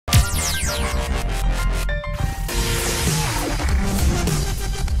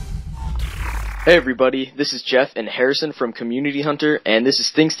Hey everybody, this is Jeff and Harrison from Community Hunter, and this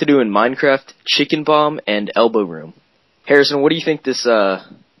is Things to Do in Minecraft, Chicken Bomb, and Elbow Room. Harrison, what do you think this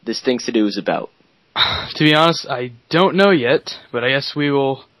Things to Do is about? To be honest, I don't know yet, but I guess we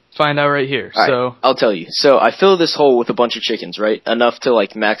will find out right here. Alright, I'll tell you. So, I fill this hole with a bunch of chickens, right? Enough to,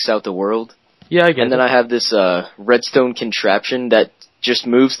 like, max out the world. Yeah, I get it. And then I have this, redstone contraption that just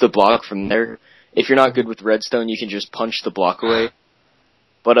moves the block from there. If you're not good with redstone, you can just punch the block away.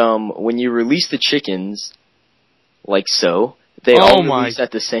 But, when you release the chickens, like so, they all release at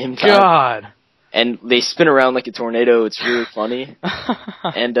the same time. God! And they spin around like a tornado. It's really funny.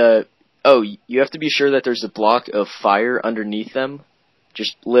 And, you have to be sure that there's a block of fire underneath them.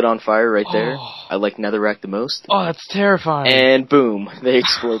 Just lit on fire right there. I like netherrack the most. Oh, that's terrifying. And boom, they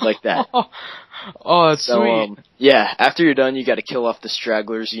explode like that. Oh, that's sweet. Yeah, after you're done, you gotta kill off the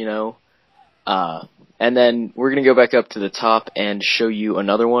stragglers, you know. And then we're gonna go back up to the top and show you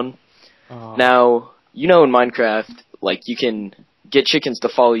another one. Now, you know in Minecraft, like, you can get chickens to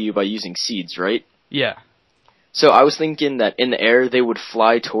follow you by using seeds, right? Yeah. So I was thinking that in the air they would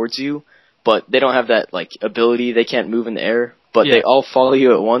fly towards you, but they don't have that, like, ability. They can't move in the air, but they all follow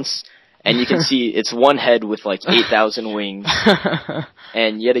you at once. And you can see it's one head with, like, 8,000 wings.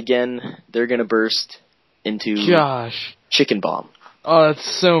 And yet again, they're gonna burst into Chicken Bomb. Oh, that's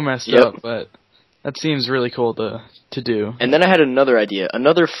so messed up, but that seems really cool to do. And then I had another idea.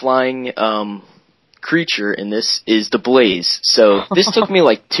 Another flying creature in this is the Blaze. So this took me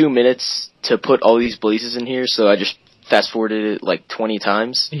like 2 minutes to put all these blazes in here, so I just fast forwarded it like 20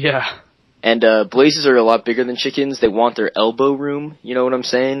 times. Yeah. And blazes are a lot bigger than chickens. They want their elbow room, you know what I'm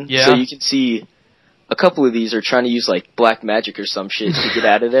saying? Yeah. So you can see a couple of these are trying to use like black magic or some shit to get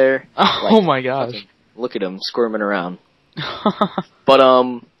out of there. Oh my gosh. Look at them squirming around.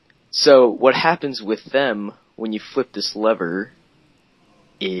 But so what happens with them when you flip this lever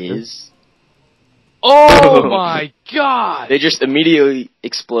is... Oh my god! They just immediately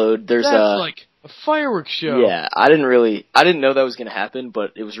explode. That's like a fireworks show. Yeah, I didn't know that was gonna happen,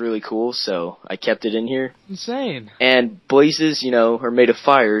 but it was really cool, so I kept it in here. Insane. And blazes, you know, are made of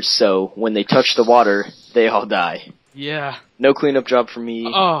fire, so when they touch the water, they all die. Yeah. No cleanup job for me.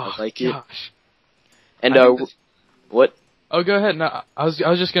 Oh, I like it. And what? Oh, go ahead. No, I was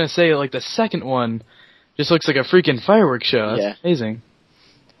just gonna say, like, the second one just looks like a freaking fireworks show. That's amazing.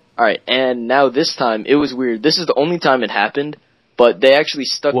 Alright, and now this time, it was weird. This is the only time it happened, but they actually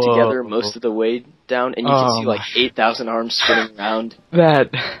stuck together most of the way down, and you can see, like, 8,000 arms spinning around.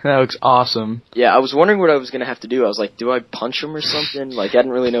 That looks awesome. Yeah, I was wondering what I was gonna have to do. I was like, do I punch them or something? Like, I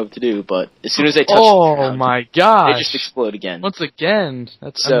didn't really know what to do, but as soon as they touch the ground, my gosh. they just explode again. Once again,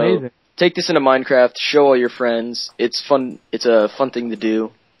 that's amazing. Take this into Minecraft, show all your friends. It's fun. It's a fun thing to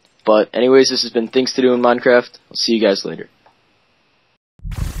do. But anyways, this has been Things to Do in Minecraft. I'll see you guys later.